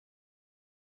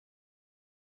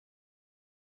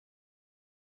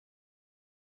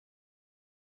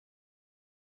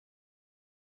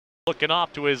Looking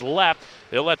off to his left.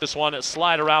 They'll let this one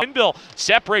slide around. Quinville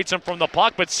separates him from the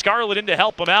puck, but Scarlett in to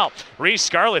help him out. Reese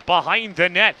Scarlett behind the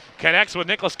net. Connects with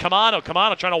Nicholas Camano.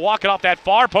 Camano trying to walk it off that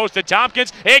far post to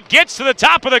Tomkins. It gets to the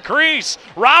top of the crease.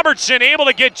 Robertson able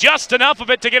to get just enough of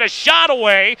it to get a shot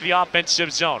away. The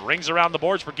offensive zone. Rings around the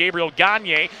boards for Gabriel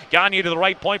Gagne. Gagne to the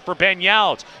right point for Ben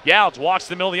Youds. Youds walks to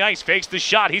the middle of the ice. Fakes the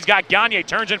shot. He's got Gagne.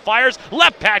 Turns and fires.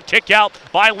 Left pad kick out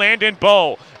by Landon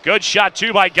Bowe. Good shot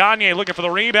too by Gagne looking for the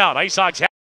rebound. IceHogs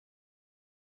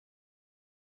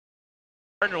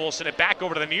will send it back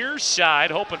over to the near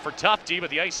side, hoping for Tufte, but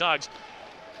the IceHogs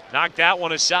knocked that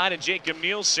one aside, and Jacob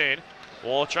Nielsen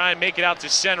will try and make it out to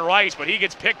center ice, but he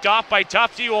gets picked off by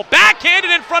Tufte, who will backhand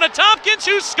it in front of Tomkins,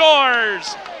 who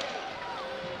scores!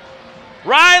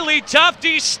 Riley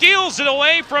Tufte steals it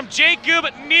away from Jacob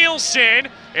Nielsen,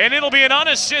 and it'll be an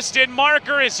unassisted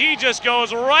marker as he just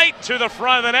goes right to the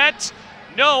front of the net.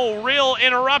 No real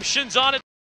interruptions on it.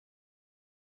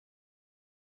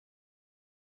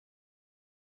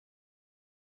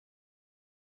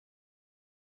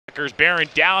 Bearing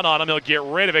down on him, he'll get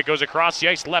rid of it, goes across the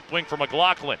ice, left wing for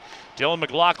McLaughlin. Dylan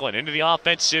McLaughlin into the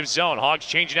offensive zone. Hogs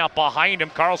changing out behind him.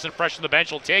 Carlson fresh from the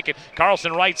bench will take it.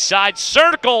 Carlson right side,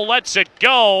 circle, lets it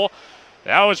go.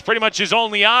 That was pretty much his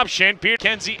only option.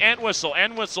 Kenzie Entwistle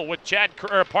with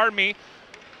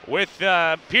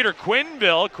Peter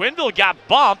Quinville. Quinville got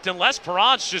bumped, and Les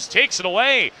Perrance just takes it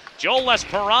away. Joel Les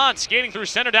Perrance skating through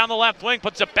center down the left wing,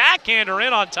 puts a backhander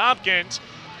in on Tomkins.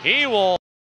 He will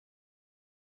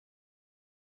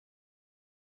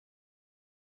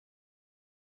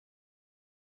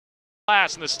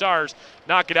and the Stars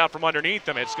knock it out from underneath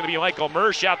them. It's going to be Michael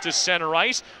Mersch out to center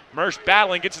ice. Mersch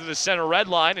battling, gets to the center red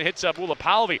line and hits up Ula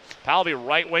Palvey. Palvey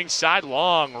right wing side,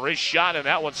 long wrist shot, and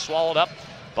that one swallowed up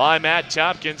by Matt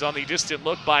Tomkins on the distant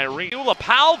look by Reed. Ula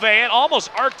Palvey, and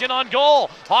almost arced in on goal.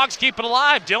 Hogs keep it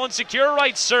alive. Dylan secure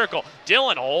right circle.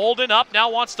 Dylan holding up, now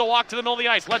wants to walk to the middle of the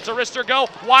ice. Lets a wrister go,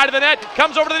 wide of the net,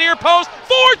 comes over to the near post.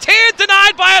 Forehand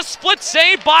denied by a split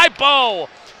save by Bowe.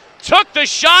 Took the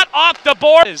shot off the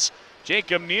board.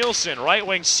 Jacob Nielsen, right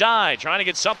wing side, trying to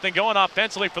get something going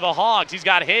offensively for the Hogs. He's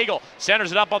got Hagel,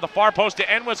 centers it up on the far post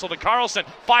to Entwistle, to Carlson,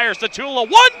 fires to Tula,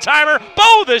 one-timer,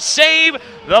 Bowe the save.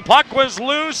 The puck was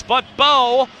loose, but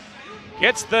Bowe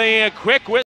gets the quick whistle.